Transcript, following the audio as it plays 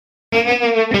Hi,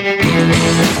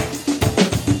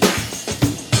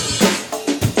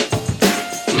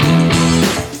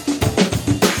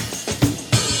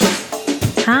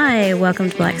 welcome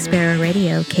to Black Sparrow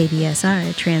Radio,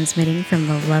 KBSR, transmitting from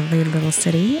the lovely little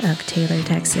city of Taylor,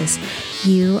 Texas.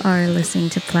 You are listening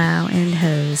to Plow and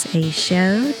Hose, a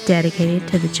show dedicated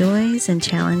to the joys and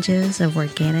challenges of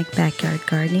organic backyard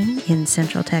gardening in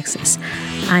Central Texas.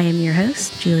 I am your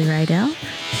host, Julie Rydell.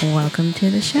 Welcome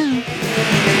to the show.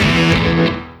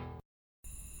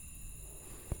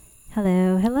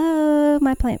 Hello,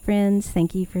 my plant friends.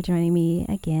 Thank you for joining me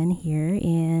again here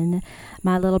in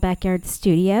my little backyard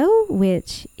studio,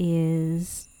 which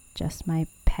is just my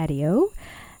patio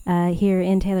here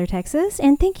in Taylor, Texas.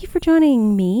 And thank you for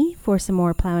joining me for some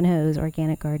more Plow and Hose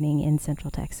organic gardening in Central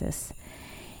Texas.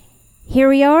 Here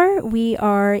we are. We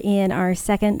are in our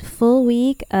second full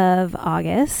week of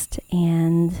August,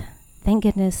 and thank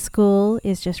goodness school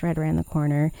is just right around the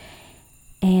corner.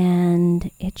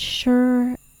 And it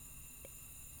sure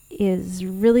is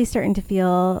really starting to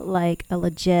feel like a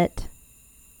legit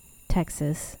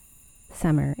Texas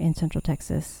summer in Central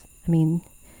Texas. I mean,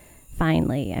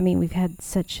 finally. We've had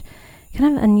such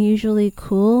kind of unusually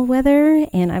cool weather,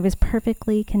 and I was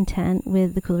perfectly content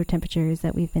with the cooler temperatures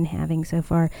that we've been having so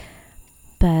far.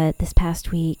 But this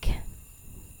past week,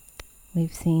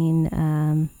 we've seen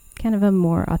kind of a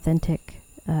more authentic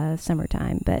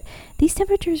summertime. But these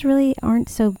temperatures really aren't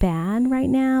so bad right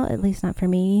now, at least not for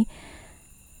me.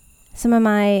 Some of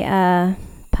my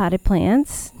potted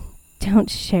plants don't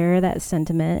share that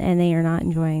sentiment, and they are not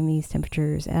enjoying these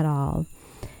temperatures at all.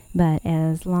 But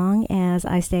as long as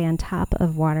I stay on top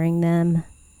of watering them,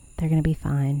 they're going to be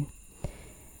fine.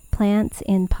 Plants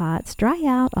in pots dry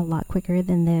out a lot quicker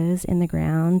than those in the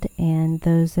ground and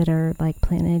those that are like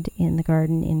planted in the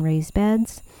garden in raised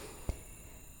beds.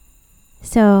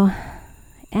 So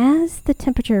as the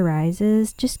temperature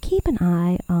rises, just keep an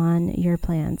eye on your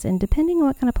plants. And depending on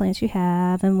what kind of plants you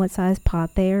have and what size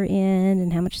pot they are in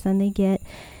and how much sun they get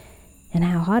and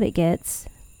how hot it gets,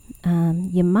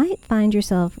 you might find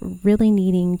yourself really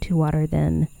needing to water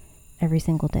them every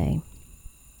single day.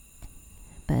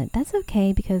 But that's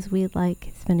okay, because we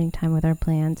like spending time with our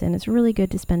plants, and it's really good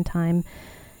to spend time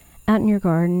out in your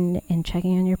garden and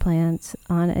checking on your plants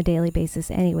on a daily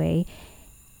basis anyway.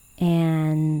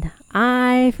 And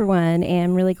I, for one,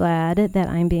 am really glad that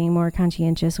I'm being more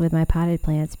conscientious with my potted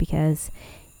plants, because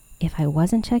if I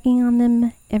wasn't checking on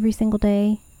them every single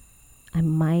day, I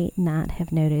might not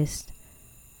have noticed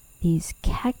these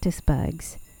cactus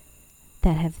bugs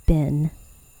that have been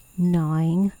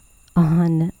gnawing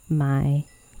on my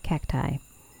cacti.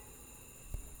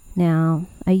 Now,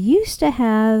 I used to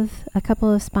have a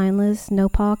couple of spineless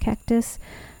no-paw cactus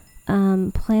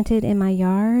planted in my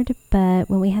yard, but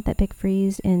when we had that big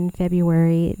freeze in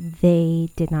February, they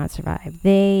did not survive.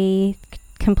 They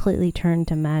completely turned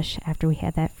to mush after we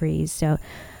had that freeze. So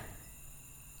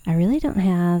I really don't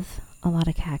have a lot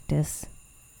of cactus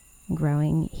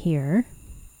growing here.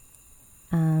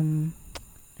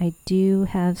 I do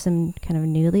have some kind of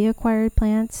newly acquired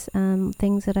plants,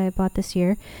 things that I bought this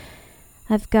year.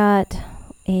 I've got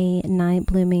a night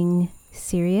blooming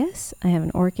cereus, I have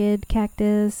an orchid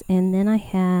cactus, and then I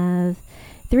have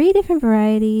 3 different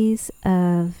varieties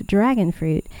of dragon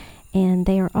fruit, and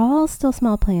they are all still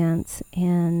small plants,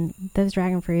 and those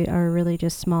dragon fruit are really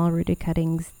just small rooted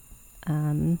cuttings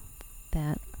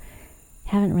that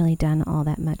haven't really done all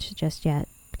that much just yet,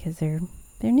 because they're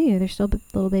new. They're still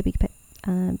little baby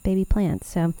plants.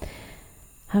 So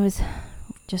I was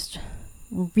just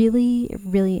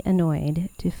really annoyed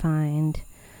to find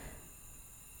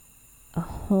a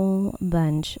whole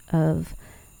bunch of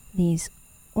these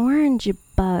orange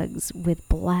bugs with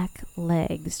black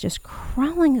legs just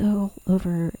crawling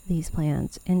over these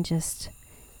plants and just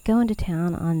going to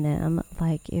town on them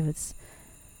like it was,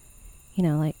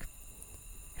 like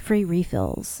free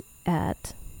refills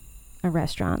at a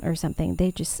restaurant or something.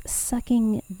 They just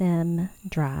sucking them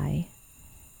dry.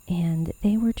 And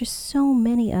they were just so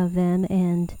many of them,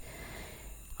 and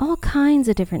all kinds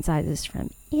of different sizes, from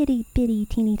itty bitty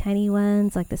teeny tiny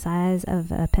ones like the size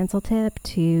of a pencil tip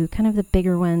to kind of the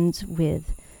bigger ones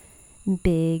with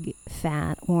big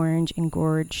fat orange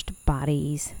engorged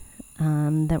bodies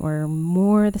that were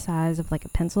more the size of like a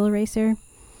pencil eraser.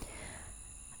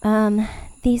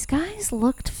 These guys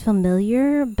looked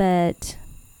familiar, but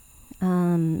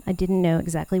I didn't know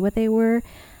exactly what they were.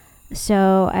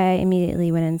 So I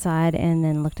immediately went inside and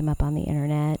then looked them up on the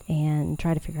internet and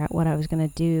tried to figure out what I was going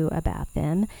to do about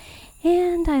them.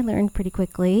 And I learned pretty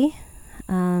quickly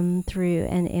through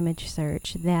an image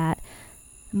search that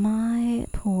my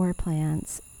poor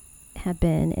plants have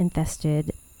been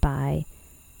infested by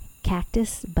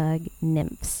cactus bug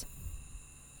nymphs.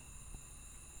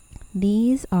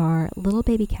 These are little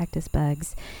baby cactus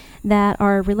bugs that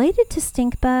are related to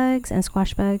stink bugs and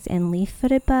squash bugs and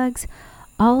leaf-footed bugs.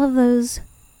 All of those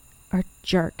are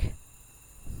jerk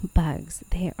bugs.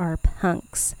 They are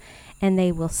punks, and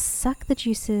they will suck the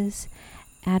juices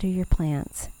out of your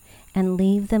plants and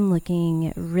leave them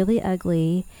looking really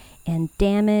ugly and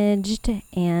damaged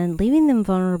and leaving them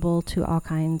vulnerable to all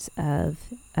kinds of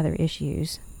other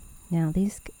issues. Now,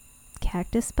 these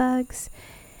cactus bugs,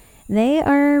 they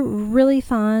are really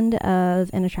fond of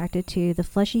and attracted to the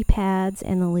fleshy pads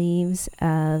and the leaves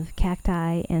of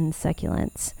cacti and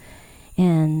succulents.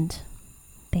 And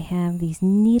they have these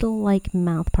needle-like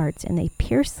mouth parts, and they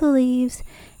pierce the leaves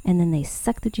and then they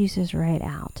suck the juices right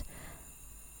out.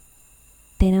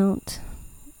 They don't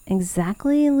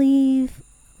exactly leave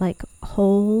like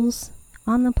holes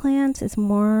on the plants.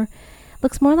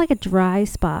 Looks more like a dry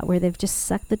spot where they've just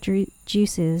sucked the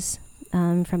juices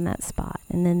from that spot,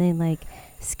 and then they like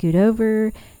scoot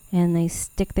over and they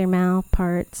stick their mouth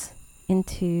parts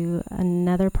into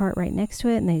another part right next to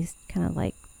it, and they kind of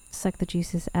like suck the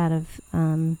juices out of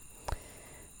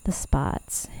the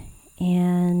spots.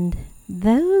 And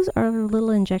those are little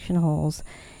injection holes,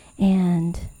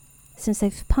 and since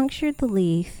they've punctured the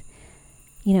leaf,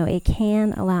 it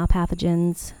can allow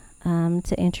pathogens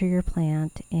to enter your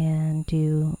plant and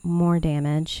do more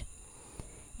damage.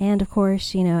 And of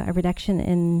course, a reduction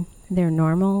in their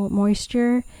normal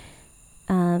moisture,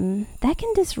 that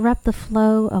can disrupt the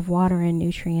flow of water and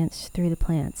nutrients through the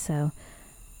plant. So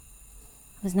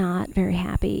I was not very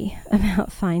happy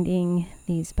about finding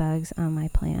these bugs on my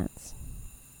plants.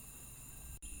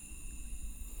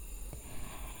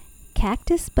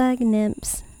 Cactus bug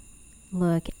nymphs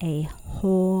look a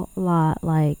whole lot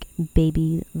like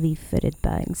baby leaf-footed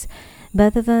bugs.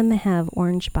 Both of them have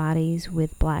orange bodies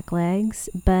with black legs,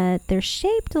 but they're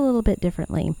shaped a little bit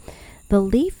differently. The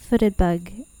leaf-footed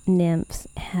bug nymphs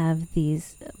have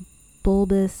these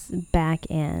bulbous back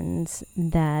ends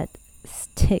that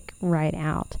stick right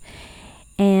out.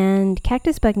 And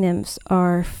cactus bug nymphs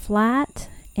are flat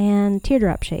and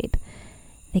teardrop shape.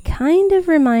 They kind of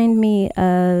remind me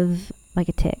of like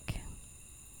a tick.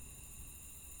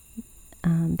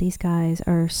 These guys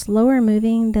are slower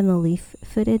moving than the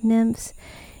leaf-footed nymphs,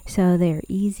 so they're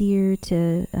easier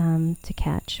to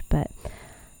catch. But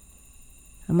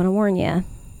I'm going to warn you,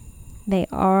 they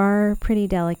are pretty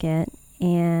delicate,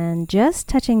 and just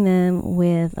touching them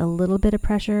with a little bit of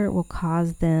pressure will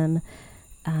cause them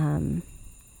to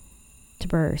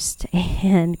burst.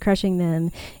 And crushing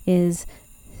them is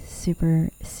super,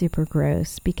 super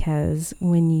gross, because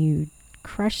when you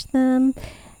crush them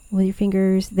with your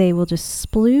fingers, they will just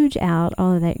splooge out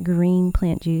all of that green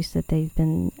plant juice that they've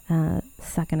been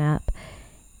sucking up,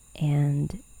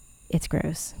 and it's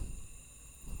gross.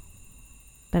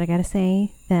 But I gotta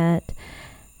say that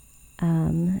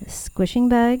squishing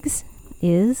bugs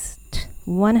is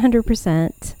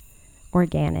 100%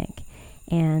 organic,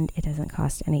 and it doesn't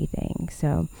cost anything.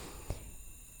 So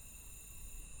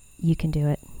you can do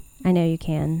it. I know you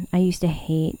can. I used to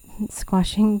hate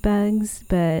squashing bugs,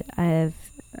 but I've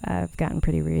gotten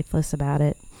pretty ruthless about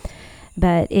it.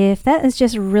 But if that is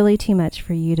just really too much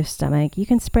for you to stomach, you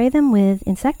can spray them with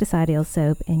insecticidal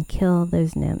soap and kill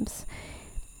those nymphs.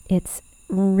 It's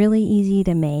really easy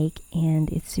to make,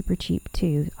 and it's super cheap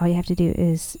too. All you have to do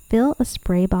is fill a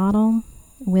spray bottle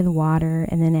with water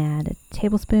and then add a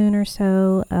tablespoon or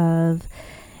so of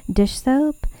dish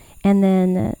soap, and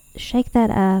then shake that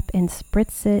up and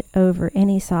spritz it over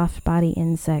any soft body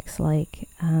insects like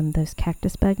those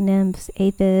cactus bug nymphs,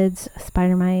 aphids,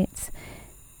 spider mites.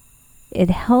 It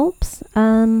helps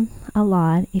a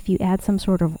lot if you add some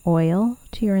sort of oil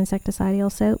to your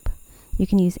insecticidal soap. You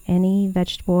can use any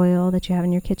vegetable oil that you have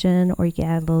in your kitchen, or you can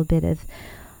add a little bit of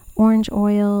orange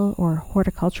oil or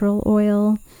horticultural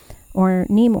oil or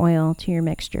neem oil to your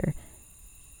mixture.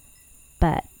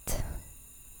 But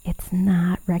it's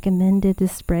not recommended to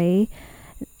spray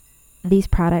these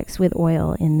products with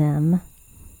oil in them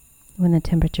when the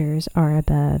temperatures are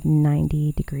above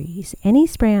 90 degrees. Any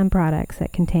spray-on products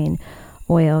that contain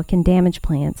oil can damage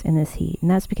plants in this heat, and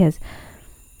that's because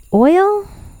oil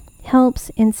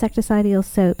helps insecticidal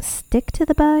soap stick to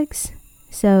the bugs,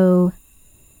 so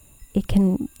it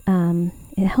can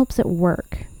it helps it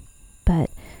work.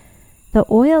 But the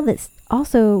oil that's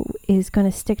also is going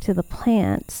to stick to the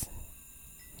plants,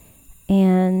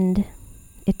 and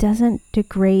it doesn't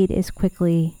degrade as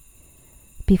quickly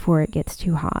before it gets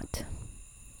too hot.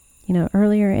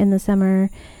 Earlier in the summer,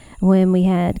 when we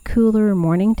had cooler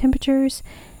morning temperatures,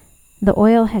 the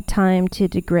oil had time to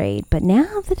degrade. But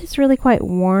now that it's really quite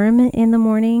warm in the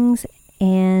mornings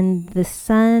and the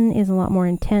sun is a lot more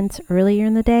intense earlier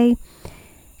in the day,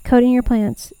 coating your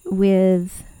plants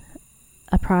with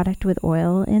a product with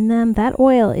oil in them, that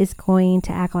oil is going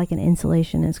to act like an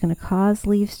insulation. It's going to cause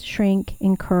leaves to shrink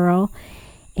and curl,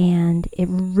 and it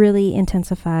really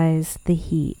intensifies the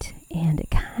heat, and it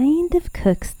kind of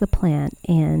cooks the plant,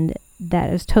 and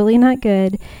that is totally not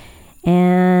good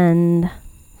and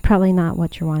probably not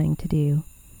what you're wanting to do.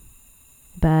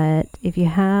 But if you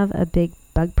have a big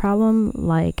bug problem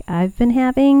like I've been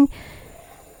having,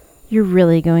 you're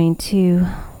really going to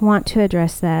want to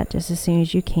address that just as soon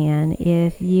as you can.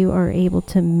 If you are able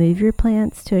to move your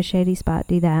plants to a shady spot,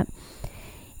 do that.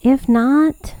 If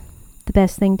not, the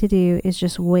best thing to do is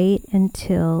just wait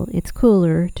until it's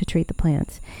cooler to treat the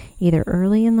plants, either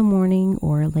early in the morning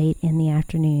or late in the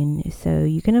afternoon, so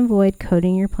you can avoid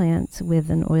coating your plants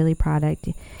with an oily product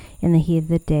in the heat of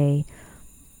the day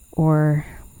or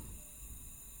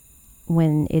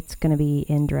when it's going to be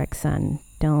in direct sun.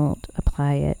 Don't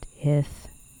apply it if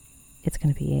it's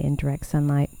going to be in direct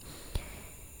sunlight.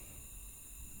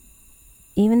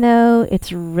 Even though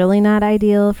it's really not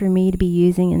ideal for me to be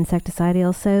using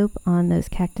insecticidal soap on those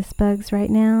cactus bugs right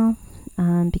now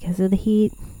because of the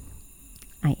heat,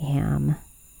 I am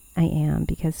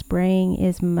because spraying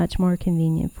is much more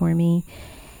convenient for me,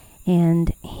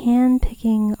 and hand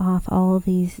picking off all of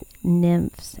these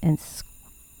nymphs and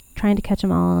trying to catch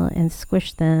them all and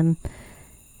squish them,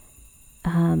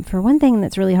 for one thing,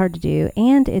 that's really hard to do,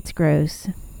 and it's gross.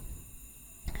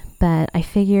 But I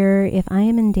figure if I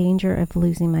am in danger of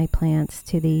losing my plants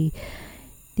to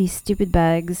these stupid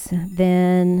bugs,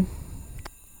 then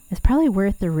it's probably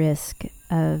worth the risk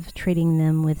of treating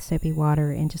them with soapy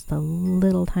water and just a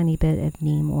little tiny bit of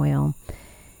neem oil,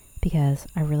 because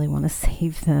I really want to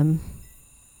save them.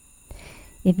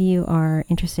 If you are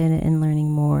interested in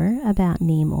learning more about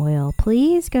neem oil,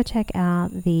 please go check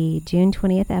out the June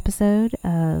 20th episode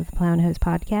of the Plow and Hose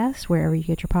podcast, wherever you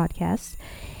get your podcasts.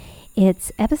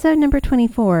 It's episode number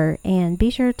 24, and be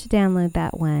sure to download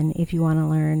that one if you want to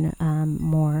learn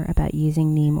more about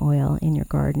using neem oil in your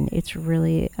garden. It's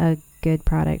really a good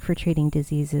product for treating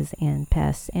diseases and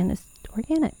pests, and it's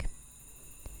organic.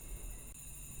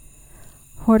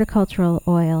 Horticultural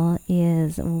oil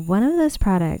is one of those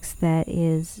products that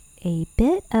is a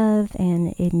bit of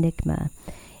an enigma.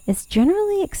 It's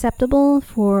generally acceptable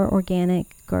for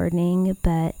organic gardening,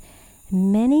 but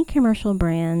many commercial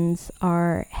brands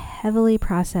are heavily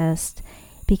processed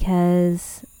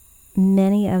because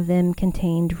many of them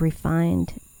contained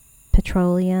refined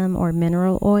petroleum or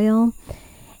mineral oil,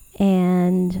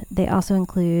 and they also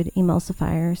include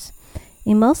emulsifiers.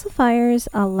 Emulsifiers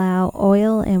allow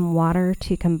oil and water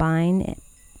to combine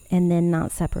and then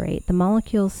not separate. The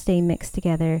molecules stay mixed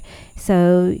together,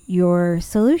 so your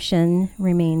solution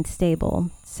remains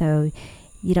stable, so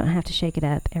you don't have to shake it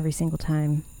up every single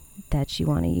time that you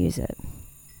want to use it.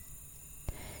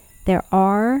 There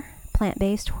are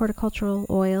plant-based horticultural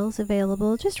oils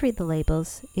available. Just read the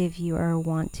labels if you are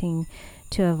wanting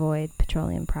to avoid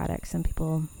petroleum products. Some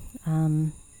people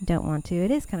don't want to.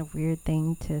 It is kind of a weird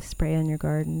thing to spray on your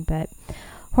garden, but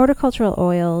horticultural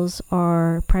oils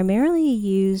are primarily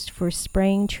used for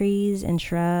spraying trees and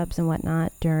shrubs and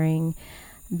whatnot during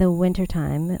the winter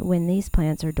time when these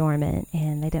plants are dormant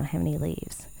and they don't have any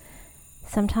leaves.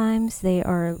 Sometimes they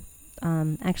are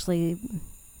actually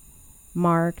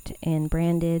marked and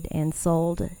branded and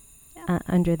sold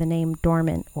under the name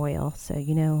dormant oil, so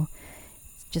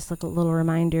it's just like a little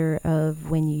reminder of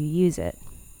when you use it.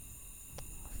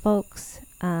 Folks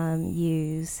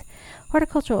use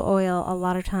horticultural oil a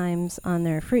lot of times on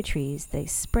their fruit trees. They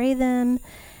spray them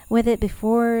with it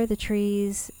before the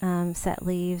trees set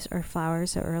leaves or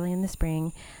flowers, so early in the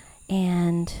spring.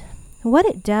 And what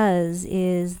it does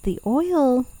is the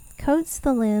oil coats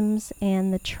the limbs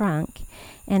and the trunk,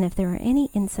 and if there are any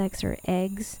insects or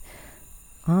eggs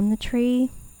on the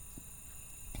tree,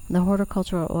 the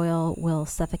horticultural oil will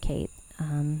suffocate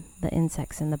the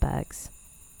insects and the bugs.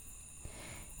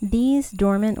 These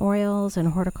dormant oils and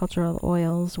horticultural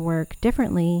oils work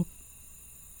differently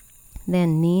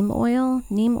than neem oil.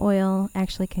 Neem oil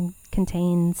actually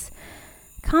contains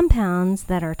compounds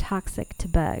that are toxic to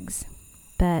bugs,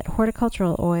 but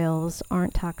horticultural oils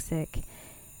aren't toxic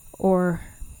or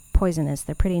poisonous.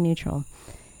 They're pretty neutral.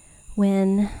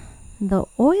 When the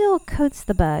oil coats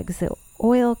the bugs, the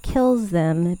oil kills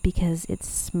them because it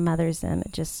smothers them.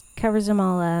 It just covers them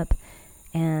all up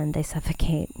and they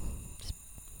suffocate.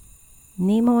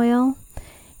 Neem oil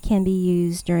can be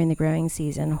used during the growing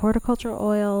season. Horticultural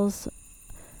oils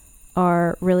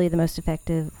are really the most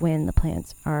effective when the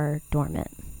plants are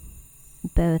dormant.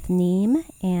 Both neem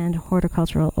and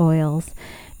horticultural oils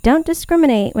don't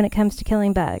discriminate when it comes to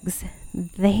killing bugs.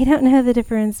 They don't know the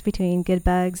difference between good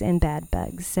bugs and bad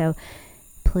bugs. So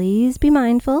please be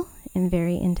mindful and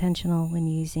very intentional when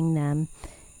using them.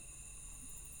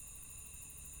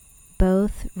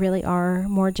 Both really are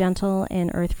more gentle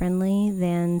and earth-friendly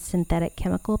than synthetic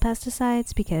chemical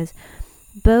pesticides because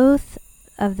both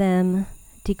of them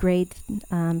degrade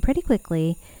pretty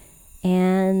quickly,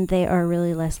 and they are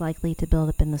really less likely to build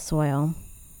up in the soil.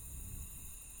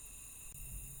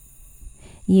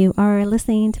 You are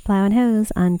listening to Plow and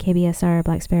Hose on KBSR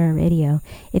Black Sparrow Radio.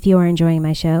 If you are enjoying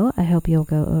my show, I hope you'll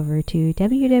go over to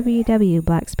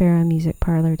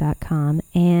www.blacksparrowmusicparlor.com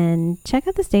and check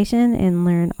out the station and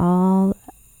learn all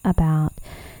about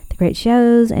the great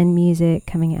shows and music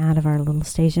coming out of our little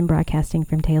station broadcasting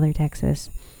from Taylor, Texas.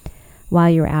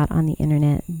 While you're out on the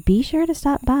internet, be sure to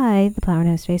stop by the Plow and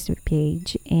Hose Facebook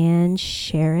page and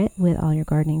share it with all your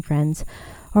gardening friends,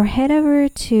 or head over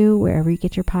to wherever you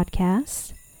get your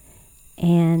podcasts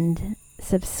and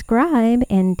subscribe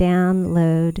and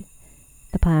download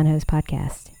the Plow and Hose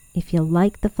podcast. If you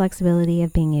like the flexibility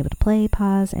of being able to play,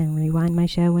 pause, and rewind my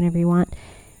show whenever you want,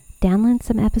 download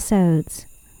some episodes,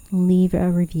 leave a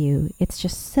review. It's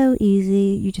just so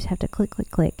easy. You just have to click,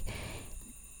 click, click.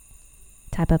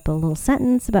 Type up a little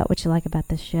sentence about what you like about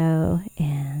the show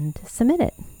and submit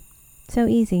it. So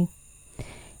easy.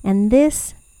 And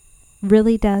this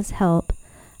really does help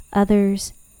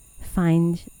others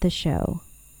find the show.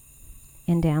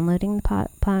 And downloading the Plow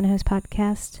and Hose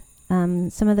podcast,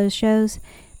 some of those shows,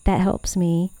 that helps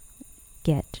me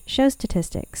get show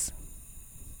statistics.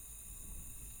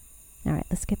 All right,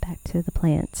 let's get back to the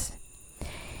plants.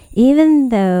 Even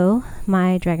though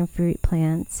my dragon fruit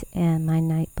plants and my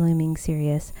night blooming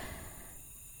cereus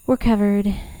were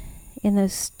covered in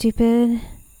those stupid,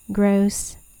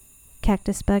 gross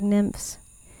cactus bug nymphs,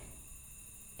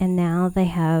 and now they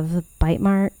have bite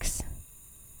marks,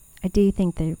 I do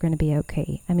think they're going to be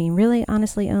okay. I mean, really,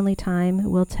 honestly, only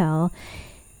time will tell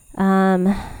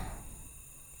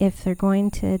if they're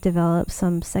going to develop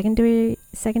some secondary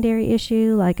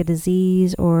issue like a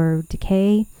disease or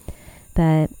decay.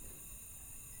 But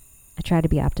I try to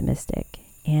be optimistic,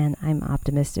 and I'm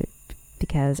optimistic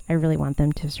because I really want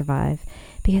them to survive,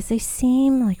 because they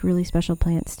seem like really special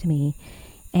plants to me,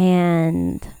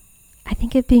 and I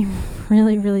think it'd be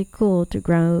really, really cool to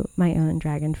grow my own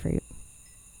dragon fruit.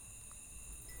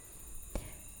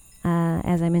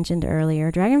 As I mentioned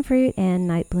earlier, dragon fruit and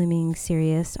night blooming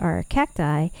cereus are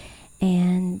cacti,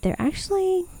 and they're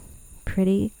actually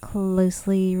pretty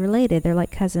closely related. They're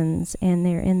like cousins, and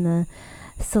they're in the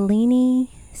Silene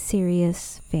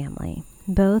cereus family.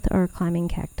 Both are climbing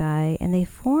cacti, and they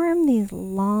form these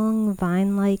long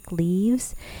vine-like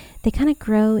leaves. They kind of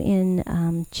grow in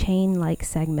chain-like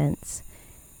segments,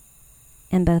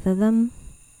 and both of them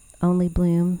only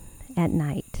bloom at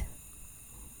night.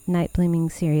 Night blooming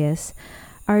cereus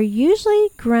are usually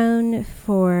grown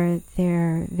for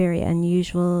their very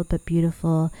unusual but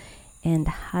beautiful and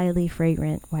highly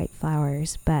fragrant white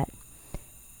flowers, but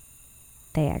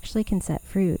they actually can set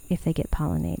fruit if they get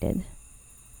pollinated.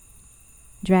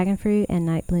 Dragon fruit and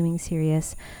night blooming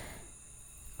cereus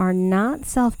are not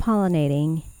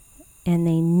self-pollinating, and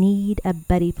they need a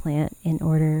buddy plant in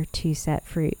order to set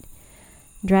fruit.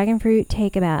 Dragon fruit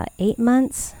take about 8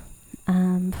 months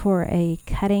for a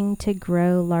cutting to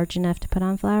grow large enough to put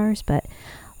on flowers, but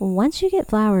once you get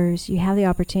flowers, you have the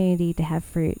opportunity to have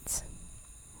fruits.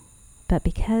 But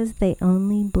because they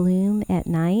only bloom at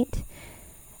night,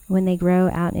 when they grow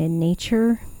out in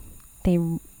nature,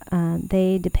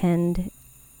 they depend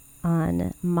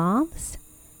on moths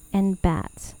and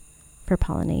bats for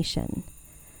pollination.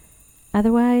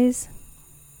 Otherwise,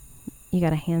 you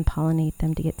gotta hand pollinate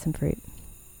them to get some fruit.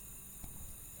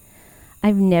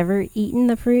 I've never eaten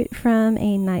the fruit from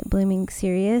a night blooming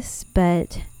cereus,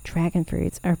 but dragon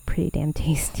fruits are pretty damn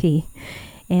tasty.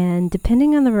 And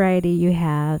depending on the variety you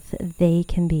have, they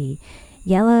can be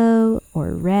yellow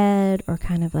or red or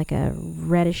kind of like a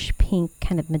reddish pink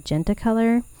kind of magenta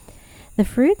color. The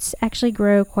fruits actually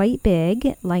grow quite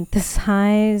big, like the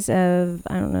size of,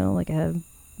 I don't know, like a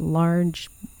large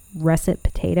russet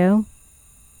potato,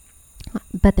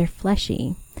 but they're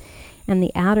fleshy. And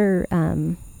the outer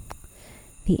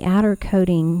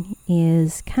coating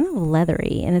is kind of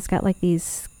leathery, and it's got like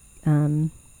these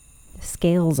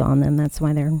scales on them. That's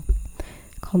why they're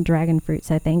called dragon fruits,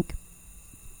 I think.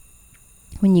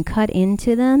 When you cut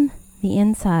into them, the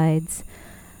insides,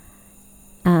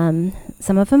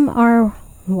 some of them are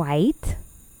white,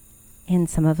 and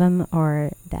some of them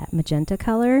are that magenta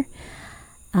color,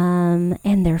 and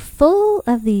they're full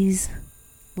of these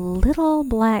little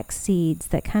black seeds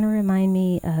that kind of remind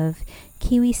me of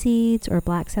kiwi seeds or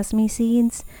black sesame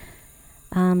seeds.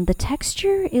 The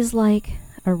texture is like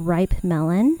a ripe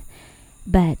melon,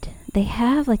 but they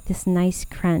have like this nice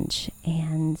crunch,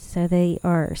 and so they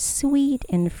are sweet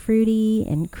and fruity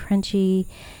and crunchy,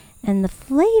 and the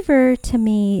flavor to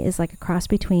me is like a cross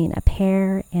between a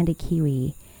pear and a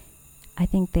kiwi. I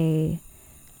think they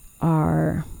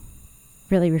are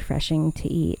really refreshing to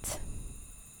eat.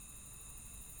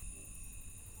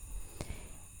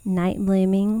 Night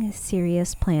blooming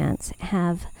cereus plants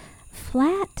have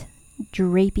flat,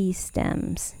 drapey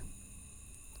stems.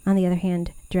 On the other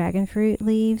hand, dragon fruit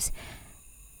leaves,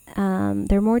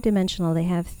 they're more dimensional. They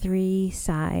have 3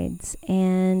 sides,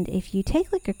 and if you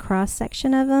take like a cross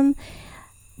section of them,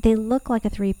 they look like a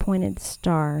 3-pointed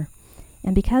star.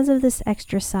 And because of this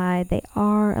extra side, they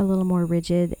are a little more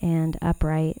rigid and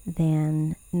upright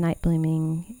than night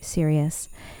blooming cereus.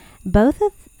 Both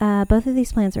of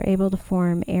these plants are able to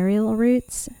form aerial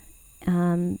roots.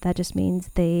 That just means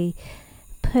they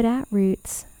put out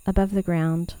roots above the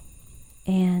ground,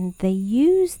 and they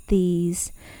use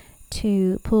these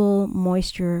to pull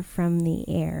moisture from the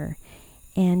air.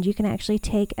 And you can actually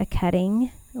take a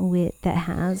cutting that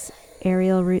has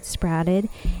aerial roots sprouted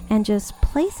and just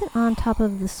place it on top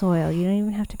of the soil. You don't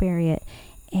even have to bury it.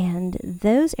 And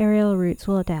those aerial roots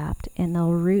will adapt and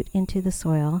they'll root into the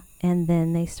soil, and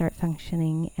then they start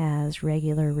functioning as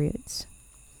regular roots.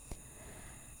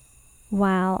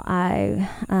 While I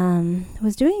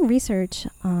was doing research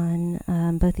on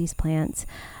both these plants,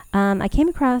 I came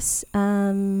across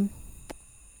a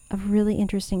really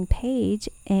interesting page,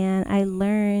 and I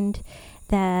learned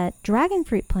that dragon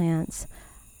fruit plants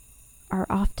are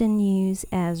often used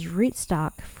as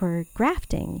rootstock for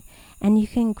grafting, and you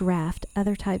can graft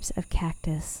other types of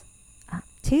cactus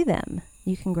to them.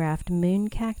 You can graft moon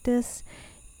cactus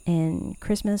and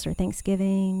Christmas or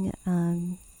Thanksgiving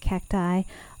cacti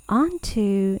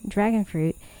onto dragon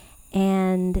fruit,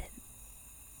 and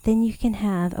then you can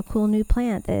have a cool new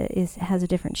plant that has a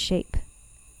different shape.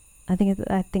 I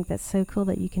think that's so cool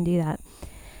that you can do that.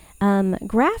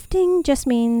 Grafting just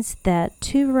means that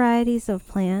 2 varieties of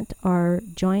plant are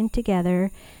joined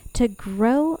together to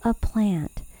grow a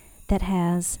plant that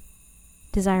has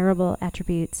desirable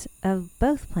attributes of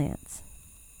both plants.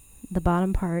 The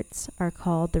bottom parts are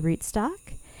called the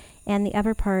rootstock, and the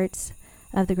upper parts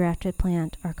of the grafted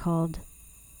plant are called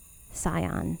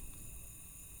scion.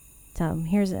 So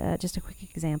here's just a quick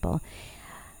example.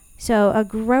 So a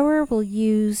grower will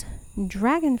use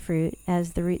dragon fruit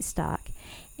as the rootstock,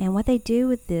 and what they do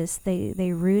with this,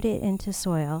 they root it into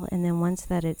soil, and then once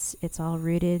that it's all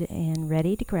rooted and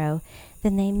ready to grow,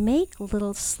 then they make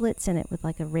little slits in it with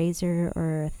like a razor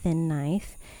or a thin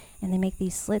knife, and they make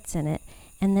these slits in it,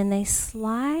 and then they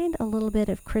slide a little bit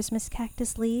of Christmas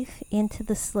cactus leaf into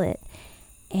the slit,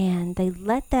 and they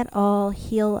let that all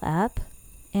heal up,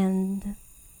 and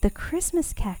the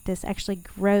Christmas cactus actually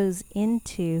grows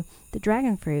into the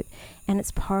dragon fruit, and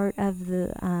it's part of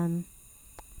the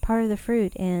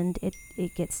fruit, and it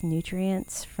gets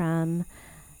nutrients from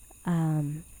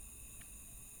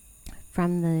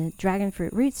the dragon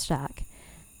fruit rootstock.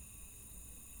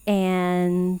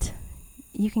 And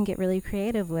you can get really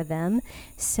creative with them.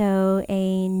 So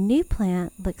a new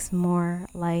plant looks more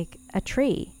like a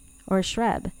tree or a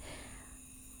shrub.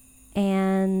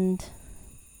 And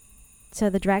so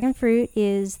the dragon fruit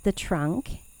is the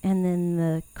trunk, and then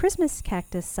the Christmas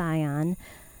cactus scion,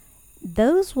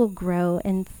 those will grow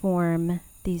and form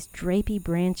these drapey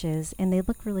branches, and they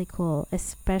look really cool,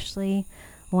 especially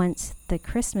once the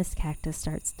Christmas cactus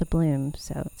starts to bloom.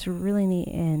 So it's really neat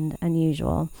and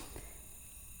unusual.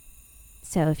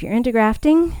 So if you're into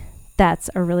grafting, that's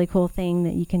a really cool thing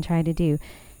that you can try to do.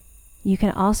 You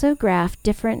can also graft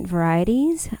different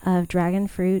varieties of dragon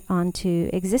fruit onto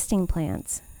existing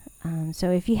plants. So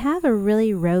if you have a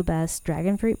really robust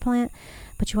dragon fruit plant,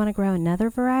 but you want to grow another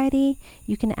variety,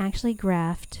 you can actually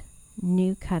graft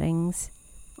new cuttings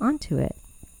onto it.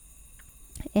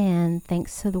 And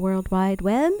thanks to the World Wide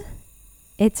Web,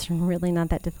 it's really not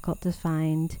that difficult to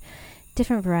find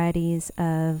different varieties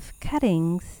of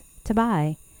cuttings to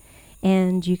buy.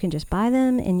 And you can just buy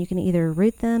them, and you can either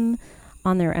root them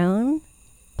on their own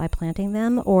by planting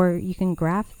them, or you can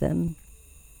graft them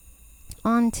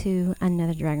onto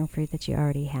another dragon fruit that you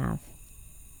already have.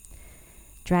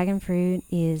 Dragon fruit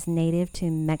is native to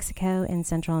Mexico and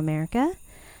Central America.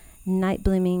 Night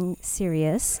blooming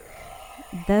cereus,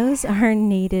 those are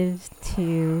native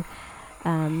to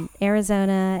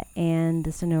Arizona and the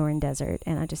Sonoran Desert.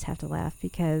 And I just have to laugh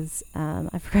because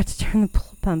I forgot to turn the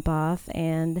pool pump off,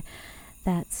 and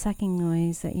that sucking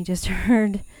noise that you just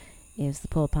heard is the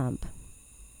pool pump.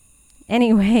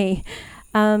 Anyway,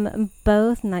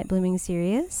 both night blooming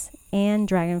cereus and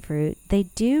dragon fruit, they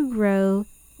do grow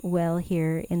well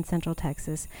here in Central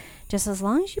Texas, just as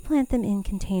long as you plant them in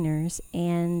containers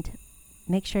and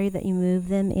make sure that you move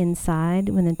them inside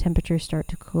when the temperatures start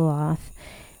to cool off.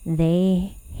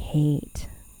 They hate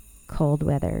cold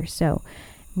weather, so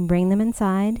bring them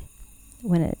inside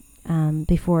when it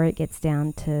before it gets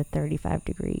down to 35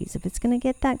 degrees. If it's going to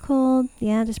get that cold,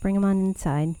 just bring them on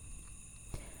inside.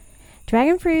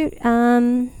 Dragon fruit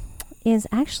is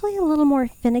actually a little more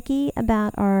finicky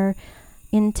about our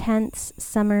intense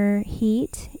summer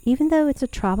heat. Even though it's a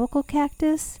tropical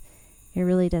cactus, it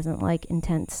really doesn't like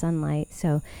intense sunlight.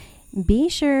 So be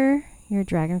sure your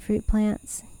dragon fruit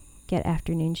plants get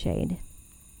afternoon shade.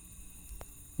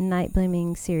 Night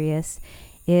blooming cereus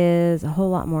is a whole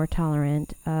lot more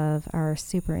tolerant of our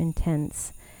super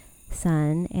intense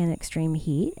sun and extreme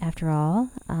heat. After all,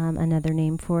 another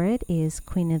name for it is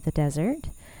Queen of the Desert.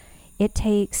 It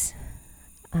takes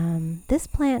this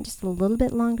plant just a little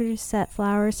bit longer to set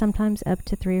flowers, sometimes up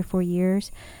to 3 or 4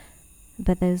 years,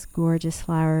 but those gorgeous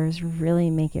flowers really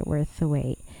make it worth the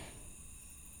wait.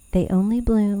 They only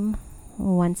bloom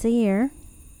once a year,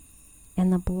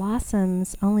 and the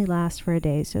blossoms only last for a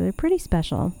day, so they're pretty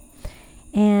special.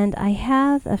 And I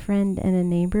have a friend and a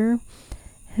neighbor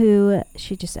who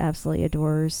she just absolutely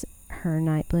adores her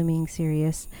night blooming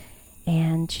cereus,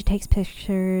 and she takes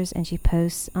pictures and she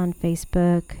posts on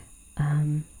Facebook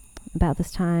about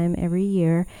this time every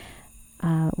year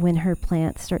when her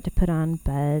plants start to put on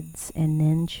buds, and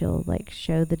then she'll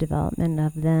show the development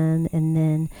of them, and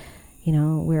then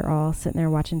we're all sitting there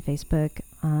watching Facebook.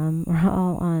 We're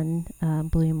all on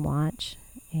Bloom Watch,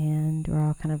 and we're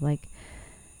all kind of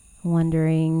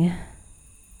wondering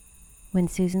when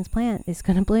Susan's plant is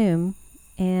going to bloom.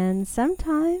 And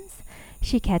sometimes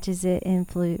she catches it in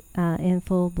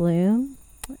full bloom.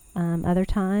 Other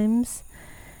times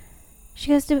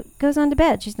she goes on to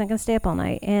bed. She's not going to stay up all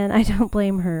night, and I don't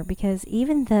blame her, because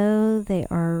even though they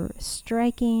are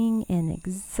striking and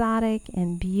exotic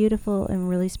and beautiful and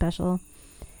really special,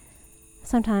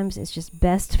 sometimes it's just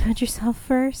best to put yourself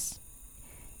first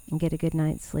and get a good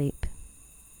night's sleep.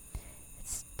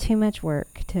 It's too much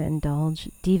work to indulge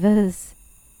divas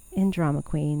and drama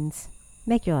queens.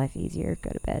 Make your life easier.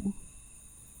 Go to bed.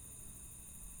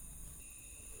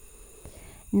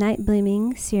 Night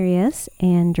blooming cereus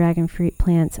and dragon fruit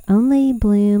plants only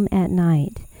bloom at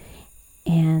night,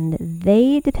 and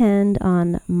they depend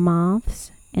on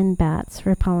moths and bats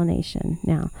for pollination.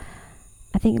 Now,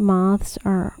 I think moths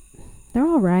they're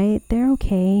all right. They're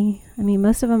okay. I mean,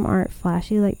 most of them aren't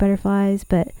flashy like butterflies,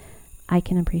 but I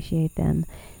can appreciate them.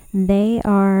 They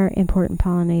are important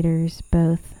pollinators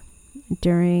both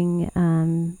during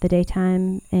the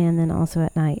daytime and then also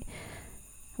at night.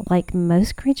 Like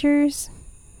most creatures,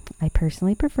 I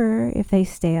personally prefer if they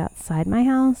stay outside my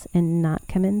house and not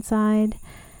come inside.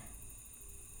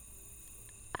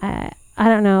 I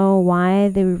don't know why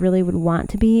they really would want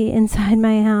to be inside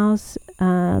my house.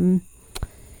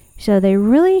 So they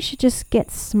really should just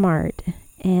get smart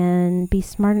and be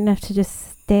smart enough to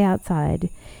just stay outside.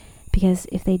 Because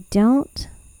if they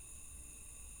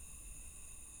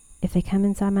come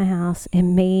inside my house, it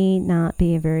may not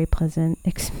be a very pleasant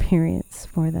experience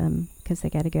for them because they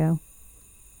got to go.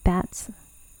 Bats,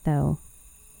 though,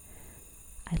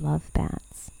 I love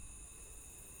bats.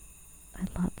 I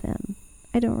love them.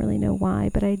 I don't really know why,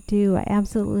 but I do. I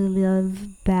absolutely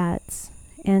love bats.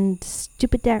 And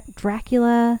stupid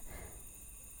Dracula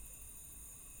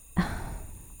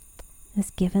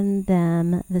has given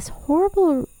them this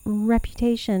horrible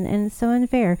reputation, and it's so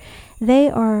unfair. They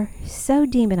are so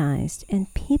demonized,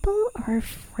 and people are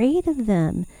afraid of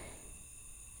them.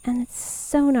 And it's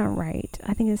so not right.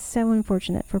 I think it's so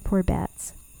unfortunate for poor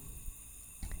bats.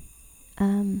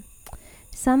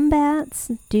 Some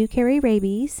bats do carry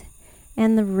rabies,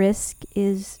 and the risk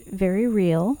is very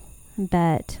real,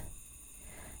 but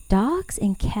dogs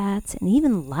and cats and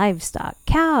even livestock,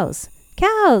 cows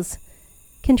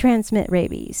can transmit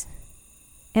rabies.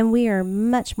 And we are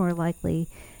much more likely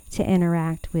to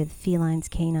interact with felines,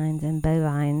 canines, and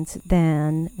bovines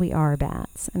than we are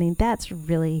bats. I mean, bats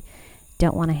really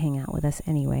don't want to hang out with us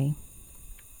anyway.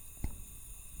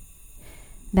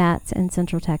 Bats in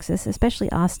Central Texas,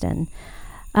 especially Austin,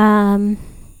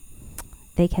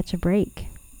 they catch a break.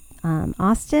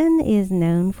 Austin is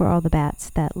known for all the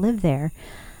bats that live there.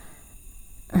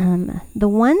 The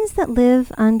ones that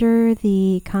live under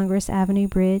the Congress Avenue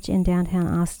Bridge in downtown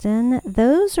Austin,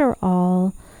 those are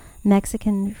all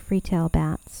Mexican free-tail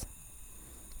bats.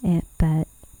 But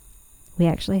we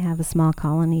actually have a small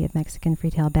colony of Mexican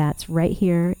free-tail bats right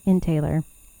here in Taylor.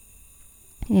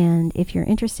 And if you're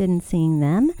interested in seeing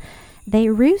them, they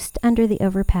roost under the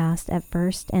overpass at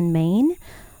First and Main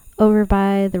over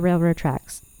by the railroad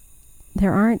tracks.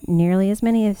 There aren't nearly as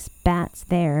many as bats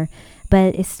there,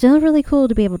 but it's still really cool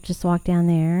to be able to just walk down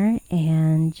there,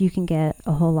 and you can get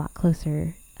a whole lot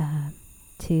closer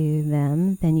to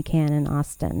them than you can in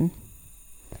Austin.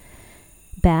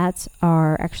 Bats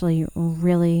are actually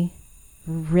really,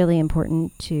 really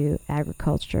important to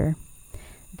agriculture.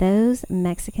 Those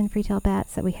Mexican free-tailed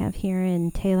bats that we have here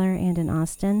in Taylor and in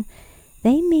Austin,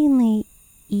 they mainly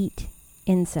eat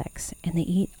insects, and they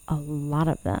eat a lot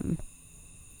of them.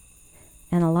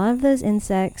 And a lot of those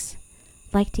insects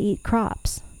like to eat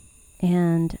crops.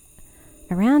 And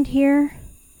around here,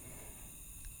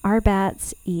 our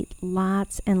bats eat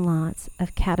lots and lots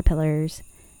of caterpillars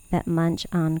that munch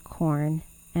on corn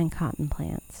and cotton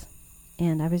plants.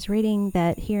 And I was reading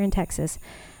that here in Texas,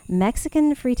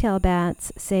 Mexican free-tailed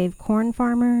bats save corn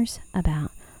farmers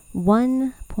about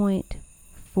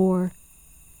 $1.4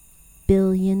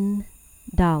 billion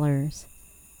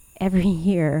every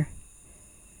year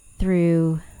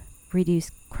through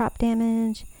reduced crop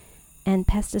damage and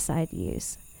pesticide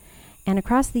use. And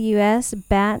across the U.S.,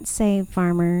 bats save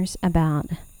farmers about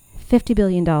 $50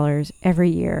 billion every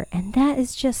year. And that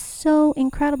is just so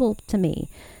incredible to me,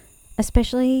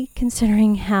 especially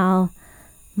considering how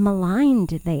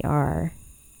maligned they are.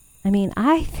 I mean,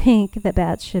 I think that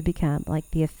bats should become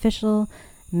like the official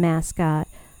mascot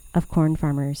of corn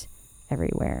farmers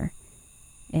everywhere.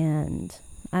 And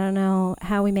I don't know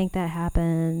how we make that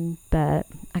happen, but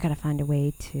I gotta find a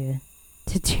way to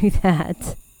do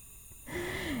that.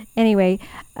 Anyway,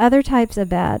 other types of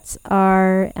bats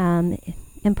are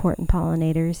important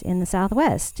pollinators in the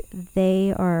Southwest.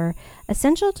 They are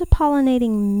essential to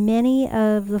pollinating many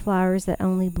of the flowers that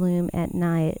only bloom at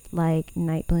night, like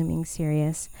night blooming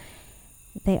cereus.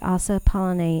 They also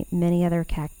pollinate many other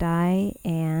cacti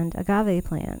and agave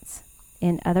plants.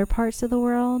 In other parts of the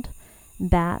world,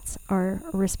 bats are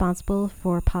responsible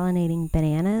for pollinating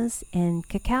bananas and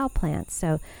cacao plants.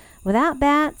 So without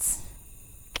bats,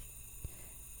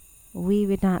 we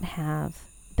would not have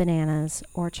bananas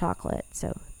or chocolate.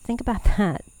 So think about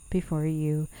that before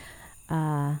you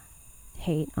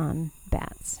hate on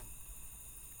bats.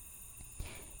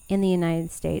 In the United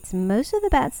States, most of the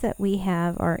bats that we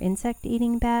have are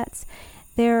insect-eating bats.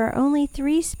 There are only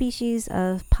 3 species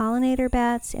of pollinator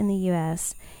bats in the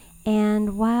U.S.,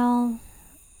 and while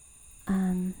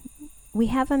we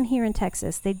have them here in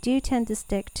Texas, they do tend to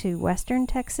stick to western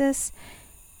Texas,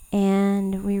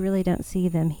 and we really don't see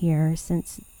them here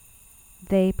since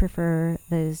they prefer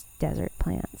those desert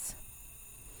plants.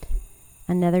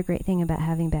 Another great thing about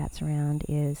having bats around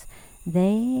is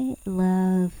they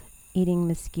love eating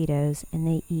mosquitoes, and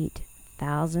they eat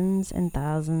thousands and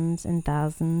thousands and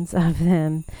thousands of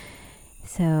them.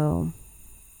 So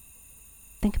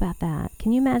think about that.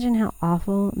 Can you imagine how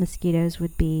awful mosquitoes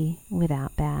would be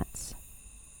without bats?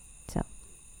 So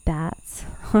bats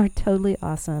are totally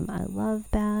awesome. I love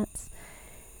bats.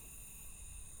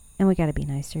 And we got to be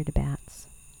nicer to bats.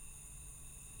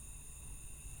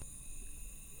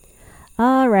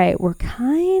 All right, we're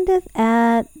kind of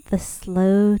at the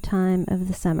slow time of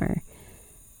the summer.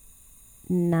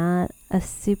 Not a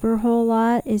super whole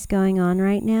lot is going on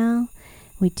right now.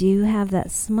 We do have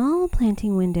that small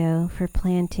planting window for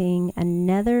planting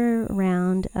another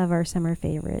round of our summer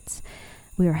favorites.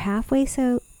 We are halfway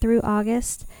through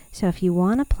August, so if you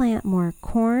want to plant more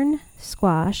corn,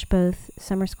 squash, both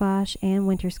summer squash and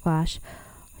winter squash,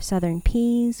 southern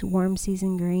peas, warm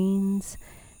season greens,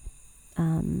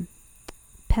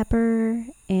 pepper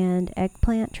and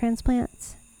eggplant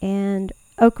transplants, and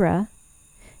okra,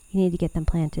 you need to get them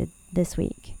planted this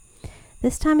week.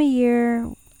 This time of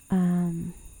year,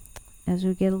 as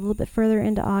we get a little bit further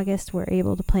into August, we're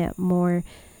able to plant more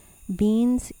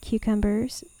beans,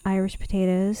 cucumbers, Irish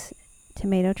potatoes,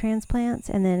 tomato transplants,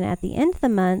 and then at the end of the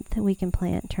month, we can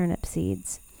plant turnip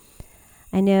seeds.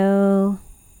 I know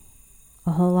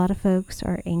a whole lot of folks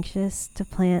are anxious to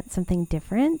plant something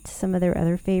different, some of their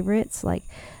other favorites like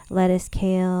lettuce,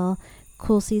 kale,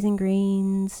 cool season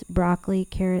greens, broccoli,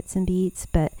 carrots, and beets,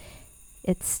 but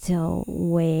it's still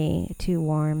way too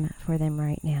warm for them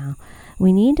right now.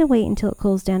 We need to wait until it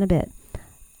cools down a bit.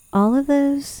 All of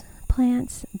those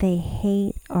plants, they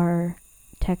hate our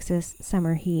Texas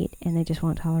summer heat, and they just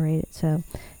won't tolerate it. So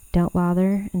don't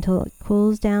bother until it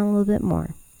cools down a little bit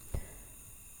more.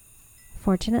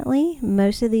 Fortunately,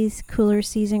 most of these cooler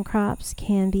season crops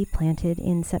can be planted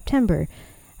in September.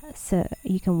 So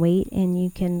you can wait and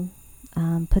you can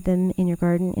put them in your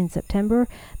garden in September.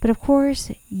 But of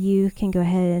course, you can go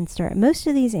ahead and start most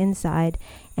of these inside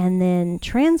and then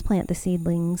transplant the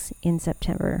seedlings in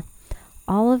September.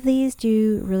 All of these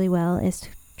do really well as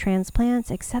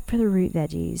transplants, except for the root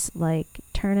veggies like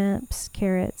turnips,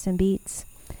 carrots, and beets.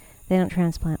 They don't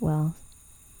transplant well.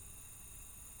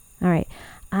 All right,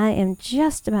 I am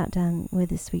just about done with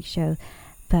this week's show.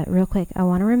 But real quick, I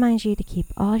want to remind you to keep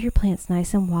all your plants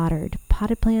nice and watered.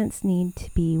 Potted plants need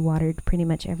to be watered pretty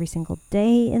much every single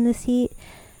day in this heat.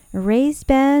 Raised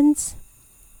beds,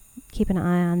 keep an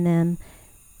eye on them.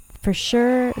 For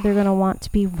sure, they're going to want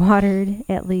to be watered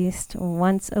at least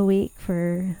once a week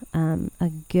for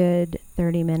a good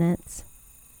 30 minutes.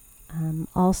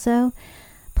 Also,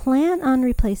 plan on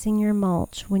replacing your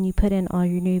mulch when you put in all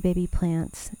your new baby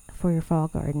plants for your fall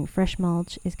garden. Fresh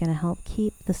mulch is going to help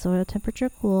keep the soil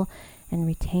temperature cool and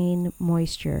retain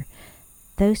moisture.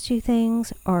 Those two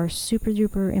things are super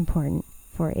duper important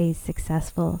for a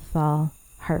successful fall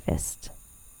harvest.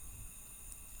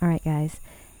 All right, guys.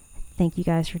 Thank you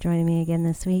guys for joining me again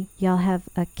this week. Y'all have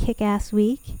a kick-ass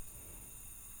week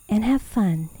and have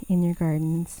fun in your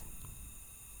gardens.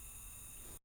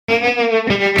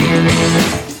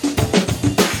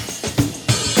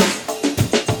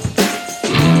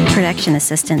 Production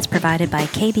assistance provided by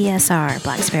KBSR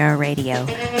Black Sparrow Radio.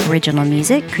 Original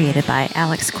music created by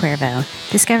Alex Cuervo.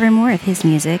 Discover more of his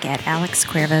music at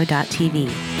alexcuervo.tv.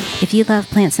 If you love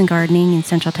plants and gardening in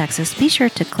Central Texas, be sure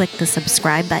to click the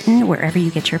subscribe button wherever you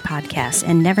get your podcasts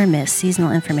and never miss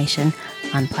seasonal information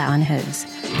on Plow and Hose.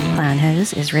 Plow and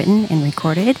Hose is written and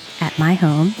recorded at my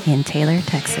home in Taylor,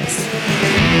 Texas.